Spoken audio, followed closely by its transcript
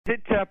Is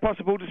it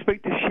possible to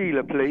speak to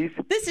Sheila, please?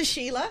 This is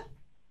Sheila.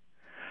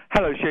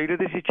 Hello, Sheila.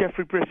 This is Geoff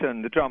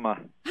Britton, the drummer.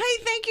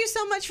 Hey, thank you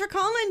so much for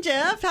calling,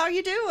 Jeff. How are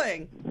you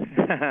doing?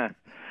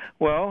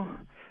 Well,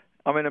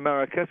 I'm in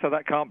America, so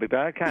that can't be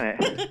bad, can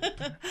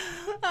it?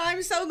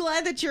 I'm so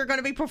glad that you're going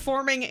to be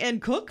performing in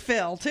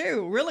Cookeville,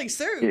 too, really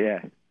soon. Yeah.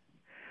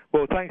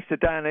 Well, thanks to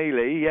Dan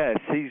Ealey, yes.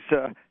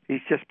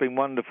 He's just been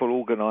wonderful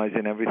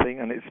organising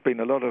everything, and it's been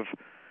a lot of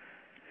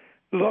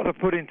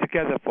putting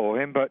together for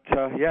him. But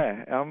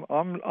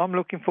I'm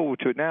looking forward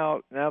to it.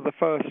 Now the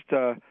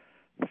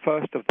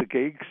first of the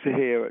gigs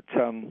here at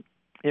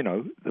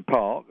the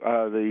park,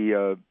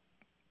 the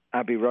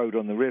Abbey Road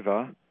on the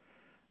river,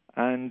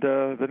 and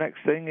the next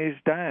thing is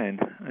Dan,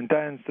 and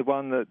Dan's the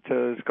one that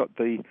has got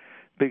the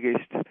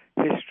biggest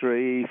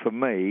history for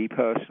me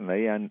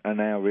personally, and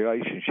our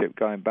relationship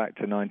going back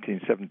to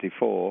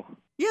 1974.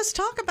 Yes,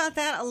 talk about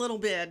that a little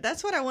bit.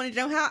 That's what I wanted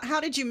to know. How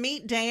did you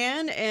meet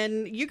Dan?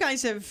 And you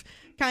guys have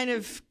kind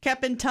of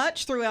kept in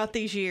touch throughout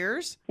these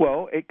years.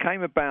 Well, it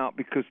came about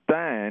because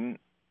Dan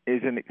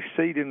is an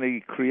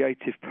exceedingly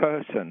creative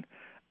person,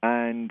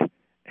 and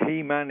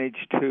he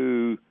managed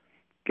to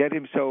get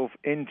himself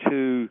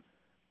into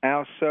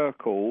our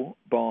circle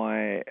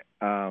by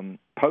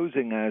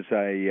posing as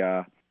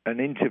an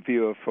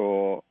interviewer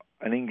for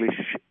an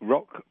English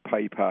rock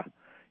paper,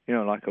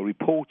 like a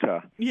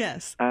reporter.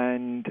 Yes.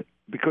 And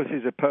because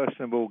he's a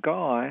personable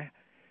guy,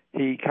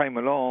 he came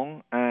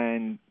along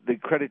and the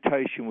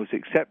accreditation was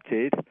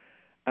accepted,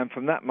 and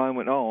from that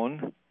moment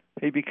on,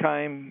 he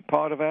became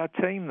part of our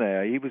team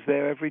there. He was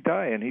there every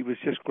day, and he was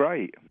just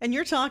great. And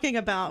you're talking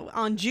about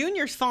on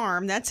Junior's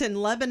farm. That's in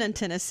Lebanon,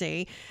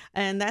 Tennessee,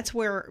 and that's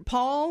where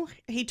Paul,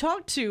 he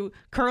talked to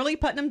Curly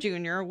Putnam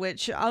Jr.,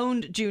 which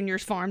owned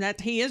Junior's farm.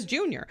 That he is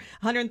Junior,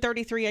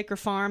 133-acre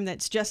farm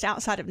that's just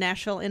outside of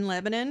Nashville in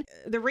Lebanon.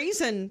 The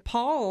reason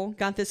Paul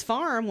got this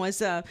farm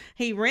was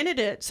he rented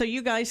it so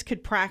you guys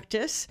could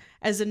practice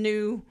as a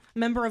new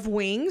member of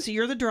Wings.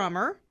 You're the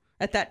drummer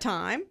at that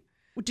time.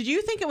 Did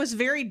you think it was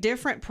very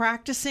different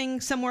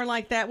practicing somewhere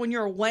like that when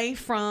you're away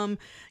from,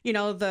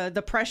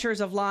 the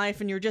pressures of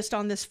life and you're just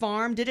on this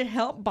farm? Did it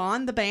help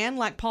bond the band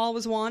like Paul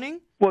was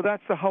wanting? Well,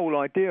 that's the whole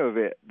idea of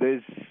it.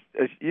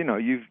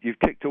 You've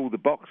ticked all the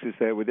boxes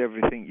there with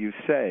everything you've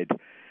said.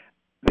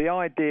 The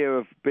idea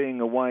of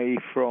being away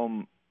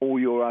from all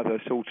your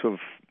other sort of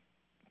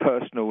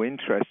personal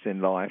interests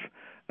in life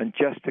and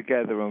just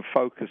together and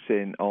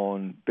focusing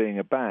on being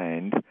a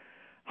band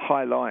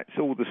highlights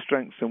all the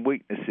strengths and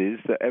weaknesses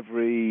that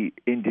every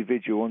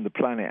individual on the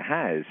planet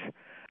has.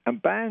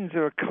 And bands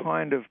are a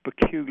kind of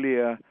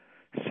peculiar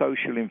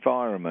social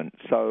environment.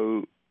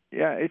 So,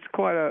 yeah, it's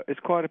quite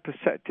a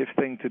perceptive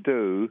thing to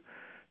do,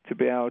 to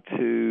be able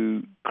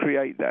to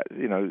create that,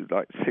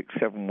 like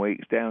 6-7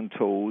 weeks down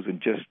tools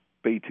and just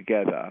be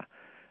together.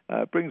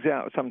 Brings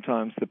out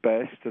sometimes the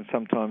best and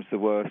sometimes the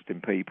worst in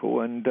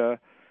people. And,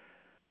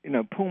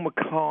 Paul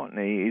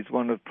McCartney is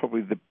one of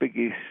probably the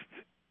biggest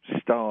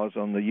stars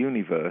on the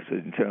universe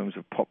in terms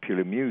of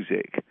popular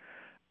music.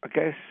 I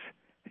guess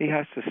he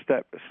has to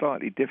step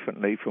slightly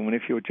differently from when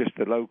if you're just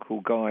the local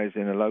guys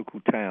in a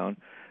local town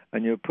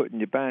and you're putting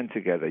your band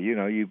together.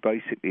 You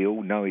basically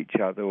all know each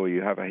other, or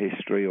you have a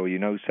history, or you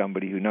know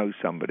somebody who knows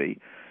somebody.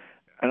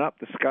 And up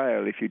the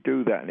scale, if you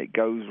do that and it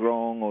goes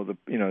wrong, or the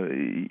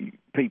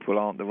people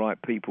aren't the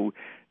right people,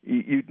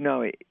 you'd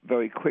know it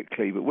very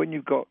quickly. But when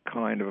you've got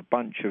kind of a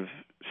bunch of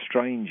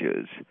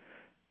strangers,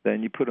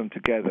 then you put them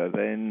together,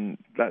 then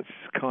that's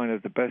kind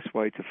of the best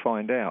way to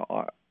find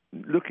out.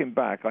 Looking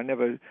back, I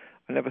never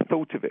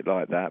thought of it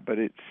like that, but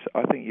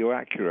I think you're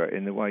accurate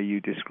in the way you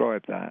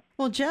describe that.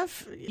 Well,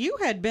 Jeff, you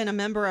had been a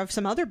member of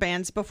some other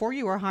bands before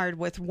you were hired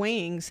with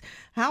Wings.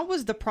 How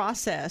was the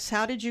process?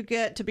 How did you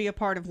get to be a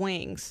part of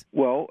Wings?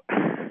 Well,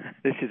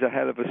 this is a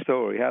hell of a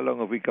story. How long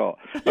have we got?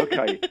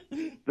 Okay,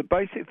 the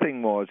basic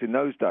thing was, in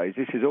those days,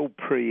 this is all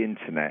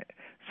pre-internet.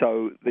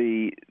 So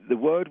the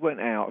word went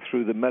out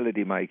through the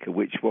Melody Maker,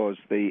 which was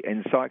the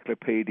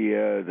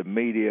encyclopedia, the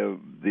media,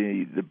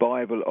 the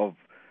Bible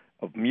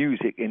of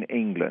music in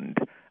England.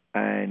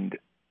 And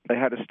they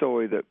had a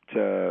story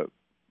that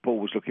Paul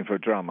was looking for a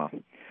drummer.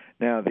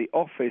 Now, the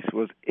office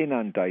was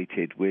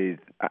inundated with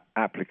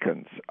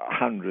applicants,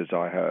 hundreds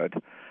I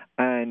heard.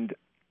 And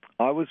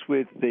I was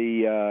with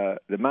the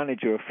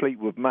manager of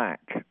Fleetwood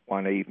Mac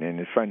one evening,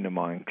 a friend of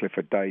mine,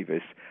 Clifford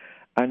Davis,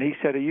 and he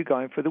said, "Are you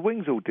going for the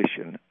Wings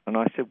audition?" And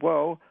I said,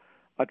 "Well,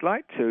 I'd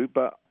like to,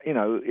 but,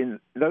 in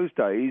those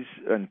days,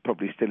 and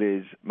probably still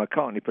is,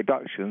 McCartney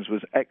Productions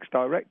was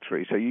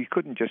ex-directory, so you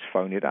couldn't just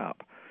phone it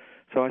up."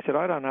 So I said,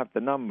 "I don't have the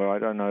number. I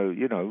don't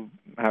know,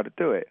 how to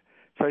do it."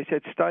 So he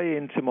said, "Stay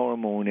in tomorrow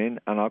morning,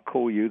 and I'll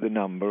call you the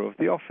number of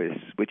the office,"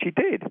 which he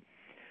did.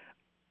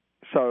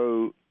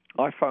 So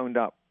I phoned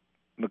up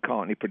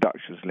McCartney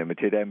Productions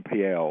Limited,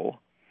 MPL,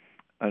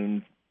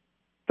 and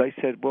they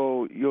said,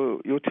 "Well,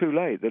 you're too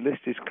late. The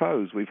list is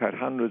closed. We've had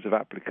hundreds of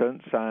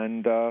applicants,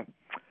 and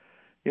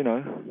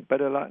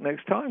better luck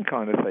next time,"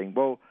 kind of thing.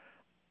 Well,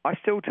 I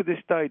still to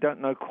this day don't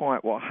know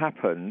quite what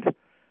happened,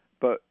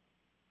 but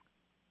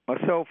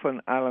myself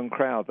and Alan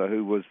Crowther,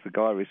 who was the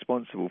guy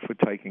responsible for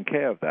taking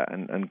care of that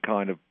and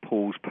kind of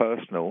Paul's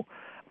personal,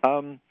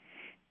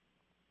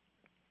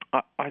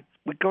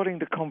 we got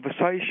into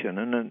conversation,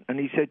 and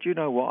he said, you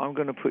know what, I'm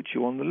going to put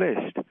you on the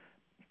list.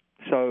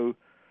 So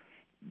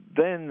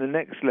then the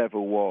next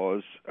level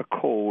was a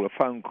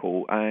phone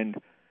call, and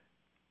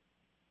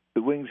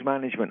the Wings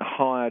management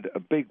hired a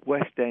big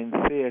West End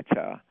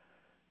theatre,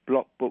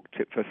 block booked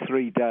it for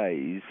 3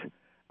 days,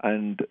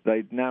 and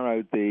they'd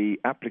narrowed the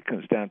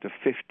applicants down to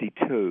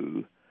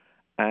 52,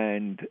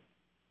 and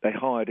they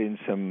hired in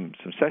some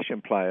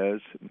session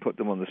players and put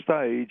them on the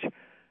stage,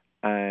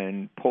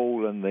 and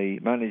Paul and the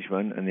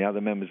management and the other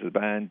members of the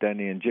band,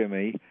 Denny and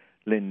Jimmy,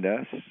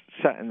 Linda,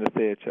 sat in the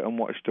theatre and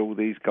watched all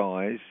these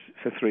guys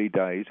for 3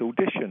 days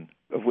audition,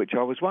 of which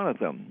I was one of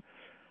them.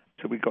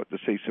 So we got to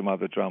see some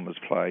other drummers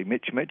play.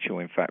 Mitch Mitchell,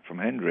 in fact, from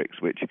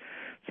Hendrix, which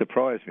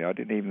surprised me. I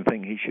didn't even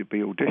think he should be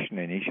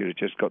auditioning. He should have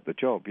just got the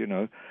job, you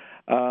know.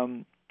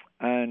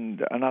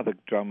 And other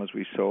drummers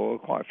we saw,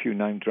 quite a few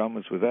named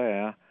drummers were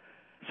there.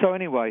 So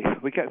anyway,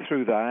 we get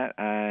through that,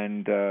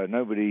 and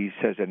nobody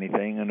says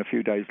anything. And a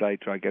few days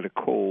later, I get a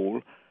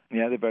call.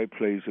 Yeah, they're very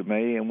pleased with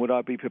me. And would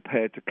I be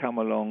prepared to come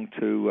along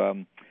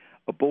to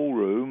a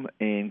ballroom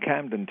in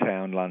Camden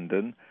Town,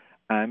 London,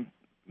 and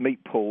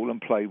meet Paul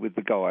and play with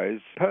the guys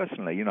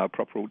personally, you know, a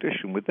proper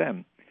audition with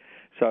them.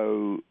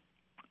 So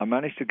I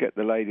managed to get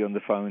the lady on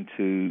the phone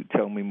to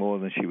tell me more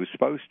than she was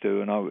supposed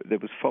to, and there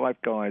was 5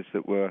 guys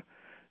that were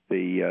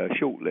the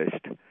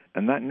shortlist.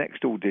 And that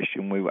next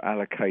audition, we were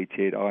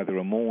allocated either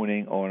a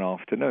morning or an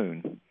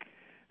afternoon.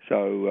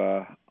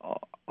 So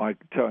I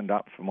turned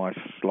up for my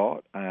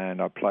slot,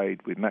 and I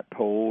played with Matt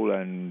Paul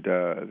and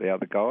the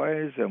other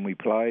guys, and we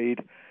played,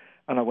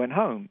 and I went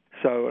home.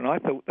 So, and I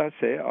thought, that's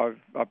it.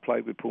 I've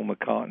played with Paul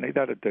McCartney.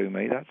 That'll do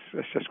me.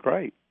 That's just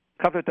great.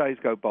 A couple of days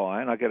go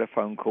by, and I get a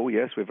phone call.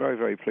 Yes, we're very,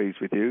 very pleased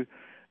with you.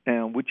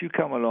 Now, would you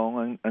come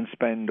along and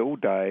spend all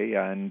day,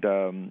 and,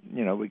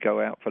 you know, we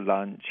go out for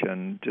lunch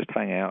and just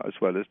hang out as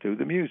well as do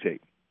the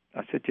music?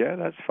 I said, yeah,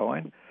 that's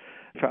fine.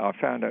 In fact, I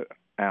found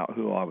out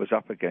who I was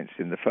up against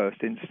in the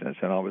first instance,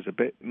 and I was a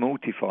bit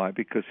mortified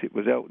because it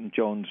was Elton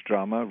John's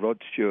drummer,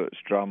 Rod Stewart's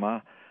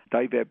drummer,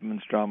 Dave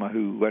Edmunds' drummer,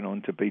 who went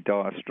on to be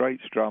Dire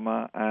Straits'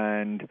 drummer,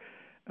 and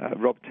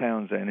Rob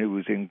Townsend, who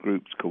was in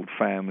groups called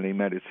Family,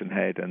 Medicine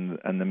Head, and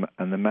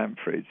the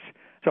Manfreds.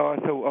 So I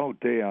thought, oh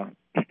dear,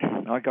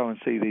 I go and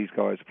see these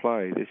guys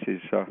play. This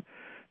is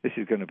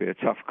going to be a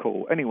tough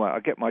call. Anyway, I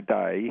get my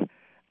day,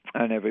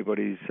 and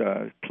everybody's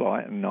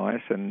polite and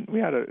nice, and we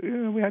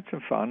had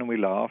some fun, and we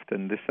laughed,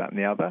 and this, that, and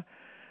the other.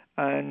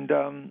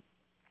 And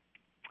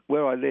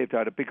where I lived, I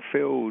had a big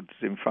field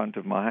in front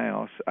of my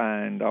house,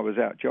 and I was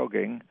out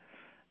jogging,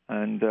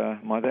 and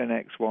my then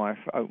ex-wife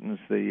opens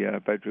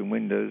the bedroom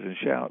windows and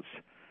shouts,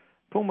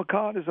 "Paul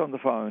McCartney's on the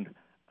phone."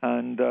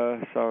 And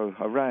so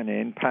I ran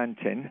in,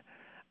 panting,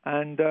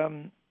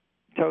 and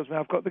tells me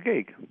I've got the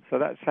gig. So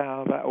that's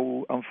how that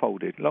all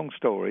unfolded. Long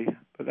story,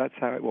 but that's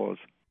how it was.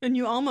 And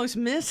you almost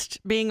missed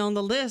being on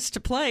the list to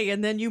play,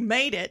 and then you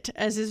made it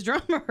as his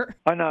drummer.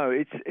 I know,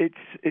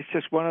 it's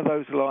just one of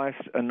those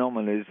life's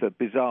anomalies that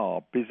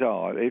bizarre.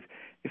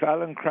 If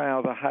Alan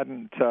Crowther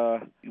hadn't,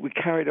 we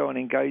carried on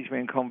engagement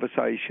and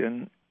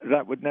conversation,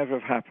 that would never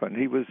have happened.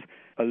 He was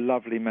a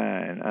lovely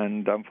man,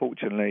 and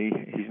unfortunately,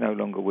 he's no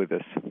longer with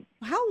us.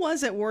 How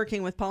was it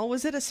working with Paul?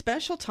 Was it a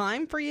special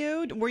time for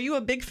you? Were you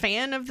a big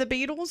fan of the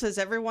Beatles, as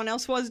everyone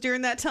else was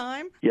during that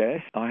time?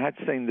 Yes, I had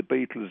seen the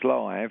Beatles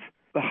live.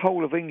 The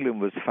whole of England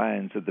was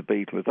fans of the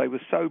Beatles. They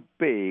were so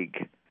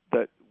big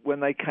that when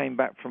they came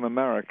back from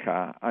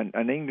America,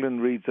 and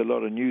England reads a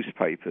lot of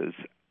newspapers,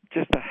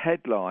 just the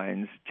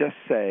headlines just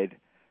said,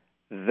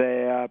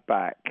 "They're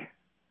back."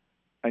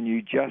 And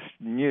you just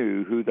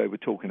knew who they were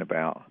talking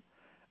about.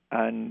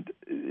 And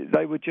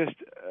they were just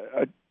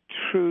a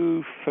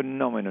true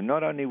phenomenon,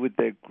 not only with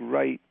their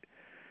great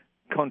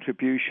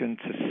contribution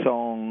to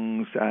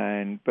songs,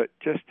 but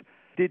just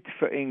did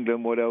for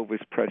England what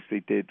Elvis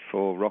Presley did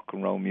for rock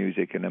and roll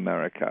music in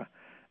America.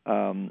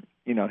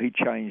 You know, he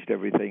changed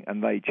everything,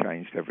 and they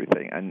changed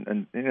everything.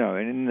 And you know,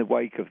 and in the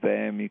wake of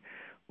them,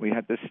 we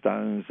had the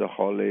Stones, the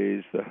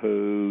Hollies, the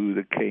Who,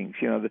 the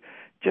Kinks. You know,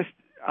 just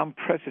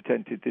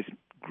unprecedented, this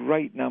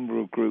great number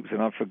of groups,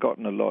 and I've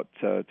forgotten a lot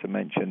to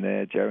mention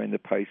there, Jerry and the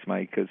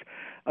Pacemakers,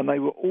 and they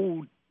were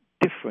all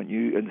different.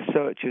 And the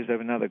Searchers, they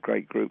were another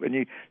great group, and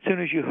as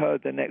soon as you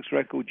heard the next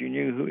record, you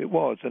knew who it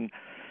was, and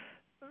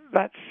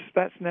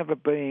that's never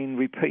been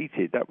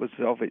repeated. That was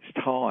of its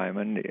time,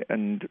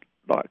 and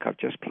like I've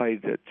just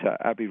played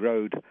at Abbey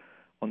Road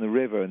on the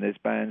river, and there's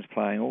bands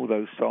playing all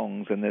those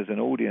songs, and there's an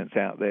audience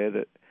out there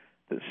that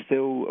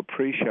still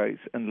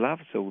appreciates and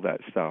loves all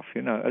that stuff.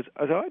 You know,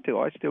 as I do,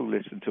 I still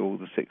listen to all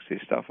the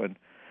 60s stuff, and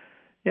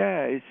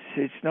yeah,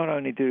 it's not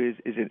only is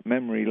it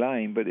memory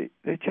lane, but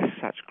they're just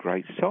such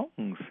great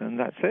songs, and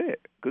that's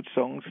it. Good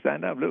songs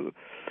stand up. Look,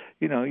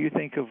 you know, you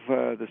think of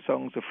the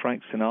songs of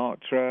Frank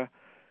Sinatra,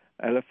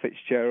 Ella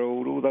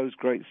Fitzgerald, all those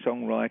great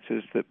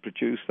songwriters that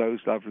produce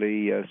those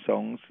lovely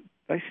songs.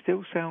 They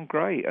still sound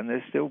great, and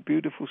they're still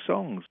beautiful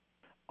songs.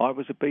 I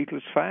was a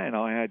Beatles fan.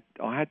 I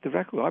had the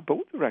record. I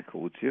bought the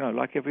records,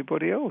 like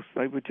everybody else.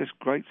 They were just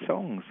great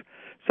songs.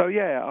 So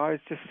yeah, I was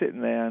just sitting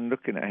there and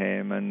looking at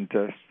him and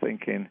just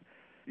thinking,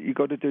 you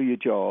got to do your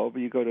job,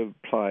 you got to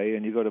play,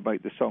 and you got to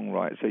make the song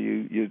right. So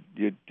you're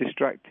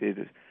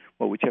distracted.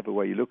 Well, whichever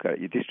way you look at it,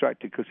 you're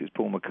distracted because it's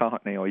Paul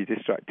McCartney, or you're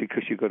distracted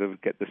because you've got to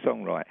get the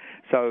song right.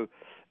 So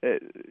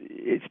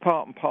it's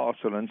part and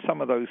parcel, and some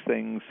of those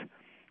things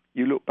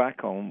you look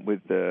back on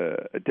with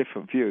a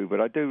different view. But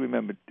I do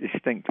remember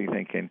distinctly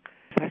thinking,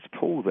 that's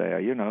Paul there,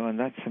 and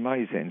that's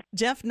amazing.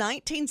 Jeff,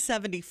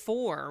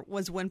 1974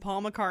 was when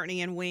Paul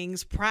McCartney and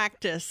Wings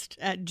practiced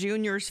at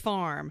Junior's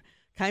farm,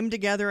 came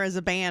together as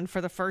a band for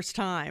the first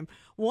time.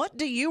 What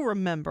do you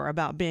remember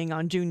about being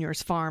on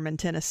Junior's farm in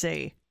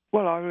Tennessee?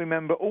 Well, I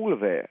remember all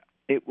of it.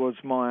 It was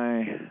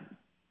my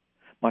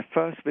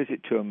first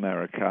visit to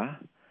America,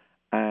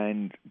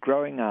 and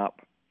growing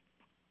up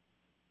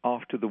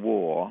after the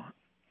war,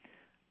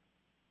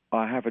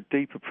 I have a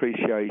deep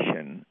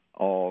appreciation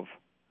of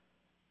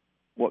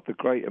what the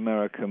great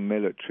American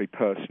military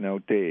personnel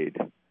did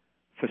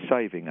for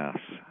saving us.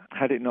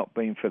 Had it not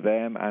been for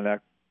them and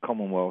our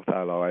Commonwealth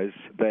allies,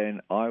 then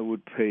I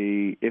would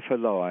be, if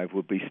alive,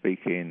 would be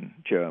speaking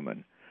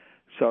German.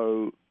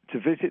 So to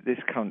visit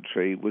this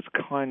country was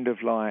kind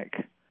of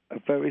like a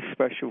very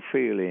special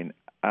feeling,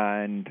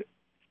 and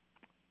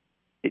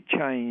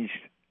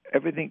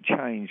everything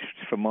changed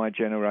for my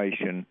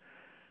generation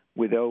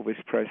with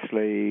Elvis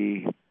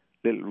Presley,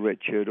 Little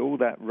Richard, all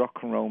that rock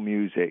and roll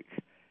music.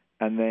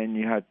 And then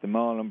you had the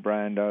Marlon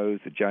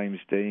Brandos, the James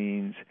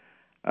Deans,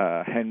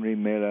 Henry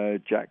Miller,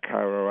 Jack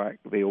Kerouac,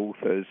 the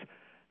authors,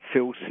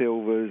 Phil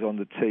Silvers on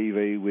the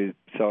TV with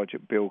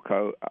Sergeant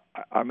Bilko.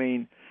 I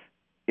mean,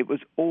 it was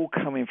all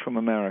coming from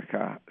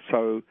America.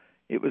 So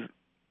it was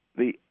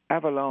the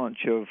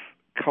avalanche of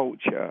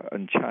culture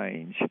and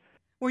change.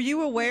 Were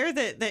you aware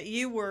that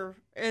you were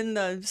in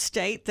the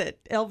state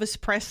that Elvis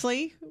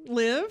Presley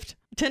lived,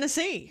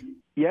 Tennessee?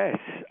 Yes.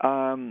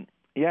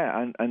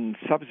 And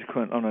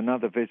subsequent on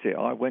another visit,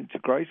 I went to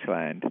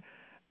Graceland.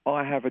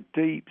 I have a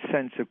deep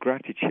sense of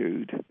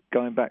gratitude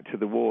going back to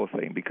the war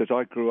thing, because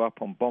I grew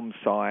up on bomb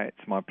sites.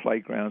 My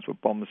playgrounds were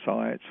bomb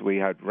sites. We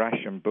had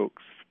ration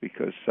books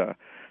because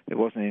there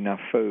wasn't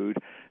enough food.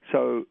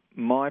 So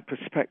my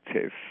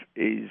perspective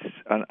is,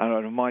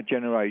 and my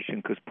generation,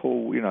 because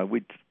Paul,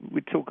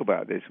 we'd talk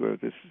about this, we're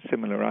of a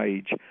similar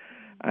age,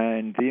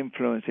 and the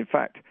influence. In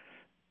fact,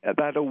 at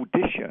that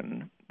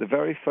audition, the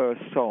very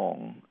first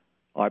song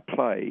I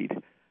played,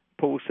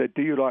 Paul said,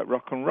 "Do you like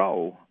rock and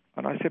roll?"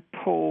 And I said,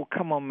 "Paul,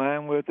 come on,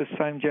 man, we're the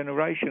same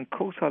generation. Of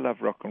course I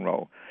love rock and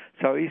roll."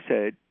 So he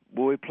said,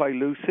 "Will we play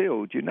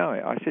Lucille? Do you know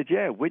it?" I said,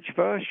 "Yeah, which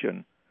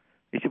version?"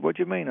 He said, "What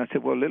do you mean?" I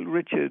said, "Well, Little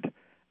Richard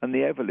and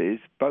the Everleys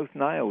both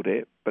nailed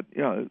it, but,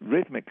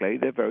 rhythmically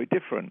they're very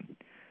different."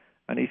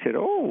 And he said,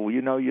 "Oh,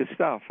 you know your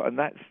stuff." And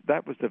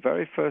that was the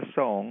very first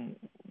song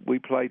we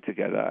played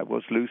together. It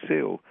was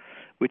Lucille,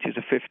 which is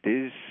a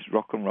 50s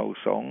rock and roll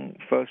song,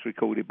 first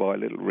recorded by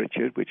Little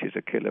Richard, which is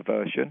a killer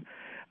version,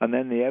 and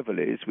then the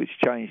Everleys, which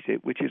changed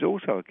it, which is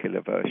also a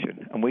killer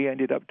version. And we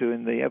ended up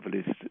doing the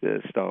Everleys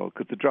style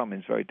because the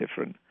drumming's very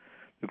different.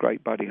 The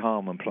great Buddy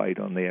Harman played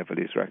on the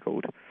Everleys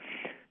record.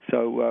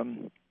 So,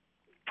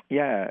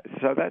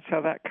 so that's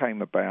how that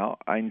came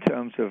about in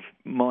terms of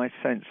my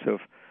sense of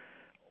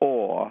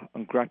awe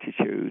and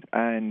gratitude,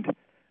 and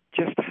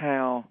just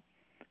how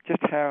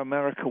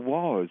America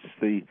was,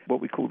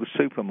 what we call the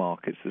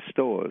supermarkets, the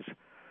stores.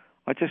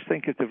 I just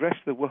think if the rest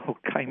of the world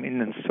came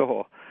in and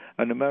saw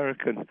an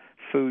American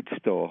food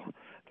store,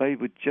 they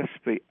would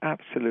just be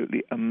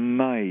absolutely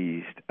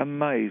amazed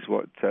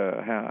what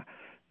how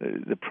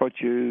the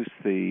produce,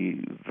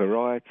 the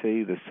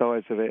variety, the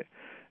size of it.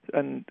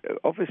 And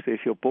obviously,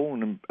 if you're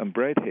born and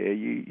bred here,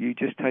 you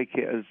just take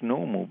it as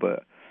normal.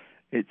 But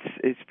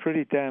it's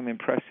pretty damn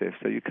impressive.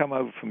 So you come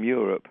over from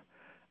Europe,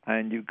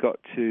 and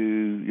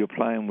you're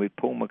playing with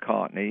Paul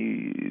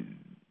McCartney,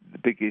 the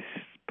biggest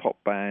pop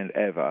band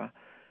ever,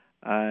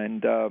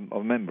 and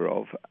a member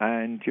of,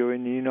 and you're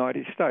in the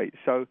United States.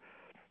 So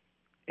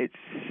it's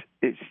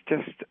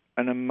just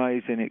an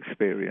amazing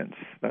experience.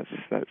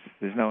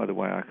 There's no other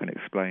way I can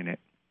explain it.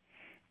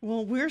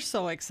 Well, we're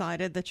so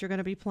excited that you're going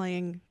to be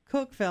playing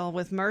Cookeville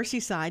with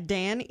Merseyside,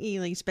 Dan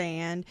Ealey's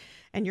band,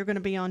 and you're going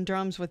to be on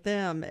drums with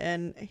them.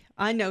 And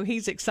I know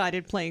he's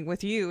excited playing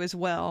with you as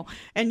well.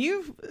 And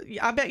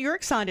I bet you're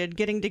excited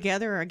getting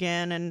together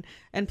again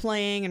and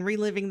playing and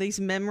reliving these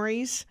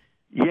memories.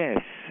 Yes.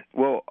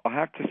 Well, I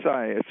have to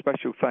say a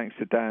special thanks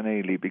to Dan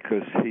Ealey,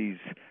 because he's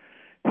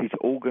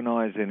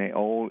organising it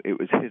all. It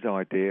was his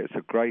idea. It's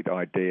a great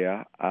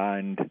idea.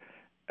 And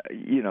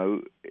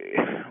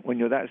when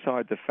you're that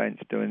side of the fence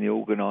doing the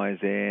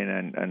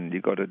organising and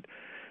you've got to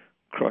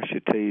cross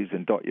your T's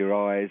and dot your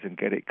I's and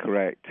get it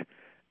correct,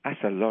 that's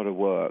a lot of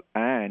work.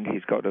 And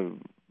he's got to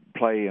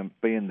play and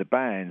be in the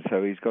band,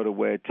 so he's got to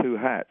wear two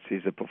hats.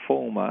 He's a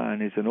performer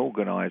and he's an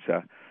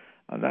organiser,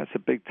 and that's a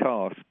big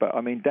task. But,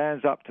 I mean,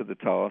 Dan's up to the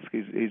task.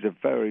 He's a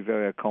very,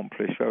 very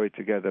accomplished, very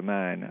together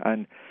man.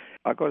 And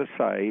I've got to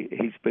say,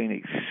 he's been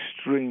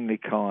extremely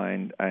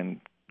kind and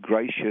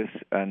gracious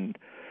and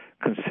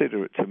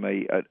considerate to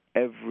me at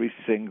every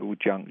single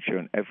juncture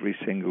and every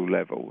single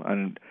level.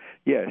 And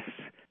yes,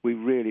 we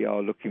really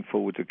are looking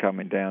forward to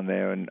coming down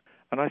there. And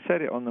I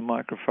said it on the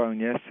microphone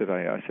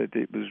yesterday. I said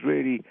it was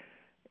really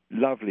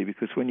lovely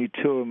because when you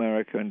tour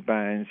America and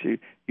bands,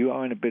 you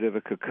are in a bit of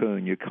a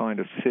cocoon. You're kind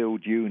of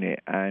sealed unit,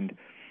 and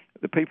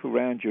the people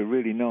around you are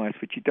really nice,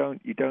 but you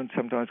don't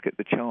sometimes get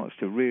the chance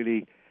to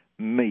really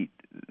meet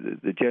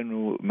the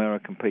general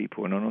American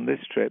people. And on this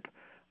trip,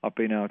 I've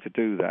been able to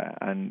do that,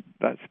 and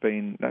that's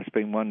been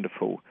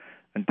wonderful.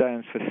 And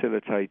Dan's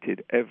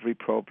facilitated every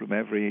problem,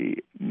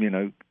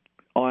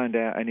 ironed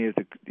out any of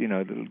the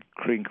little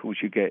crinkles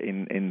you get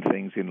in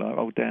things in life.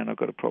 Oh, Dan, I've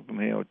got a problem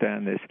here. Or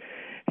Dan, this.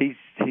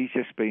 He's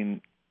just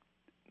been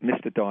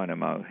Mr.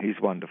 Dynamo. He's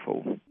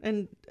wonderful.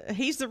 And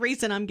he's the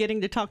reason I'm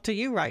getting to talk to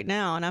you right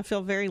now, and I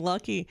feel very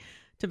lucky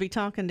to be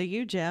talking to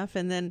you, Jeff.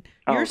 And then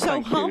you're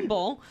so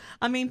humble.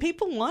 I mean,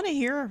 people want to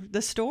hear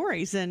the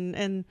stories,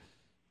 and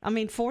I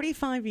mean,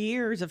 45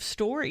 years of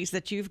stories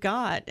that you've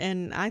got,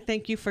 and I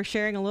thank you for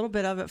sharing a little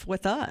bit of it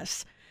with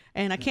us.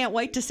 And I can't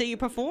wait to see you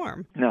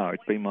perform. No,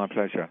 it's been my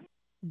pleasure.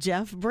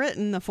 Geoff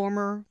Britton, the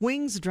former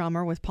Wings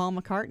drummer with Paul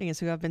McCartney, is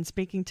who I've been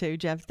speaking to.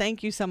 Jeff,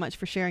 thank you so much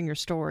for sharing your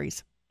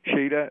stories.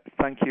 Sheila,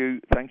 thank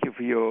you. Thank you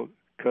for your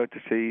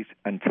courtesies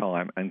and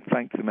time. And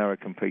thank the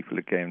American people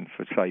again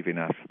for saving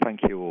us.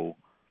 Thank you all.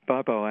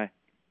 Bye-bye.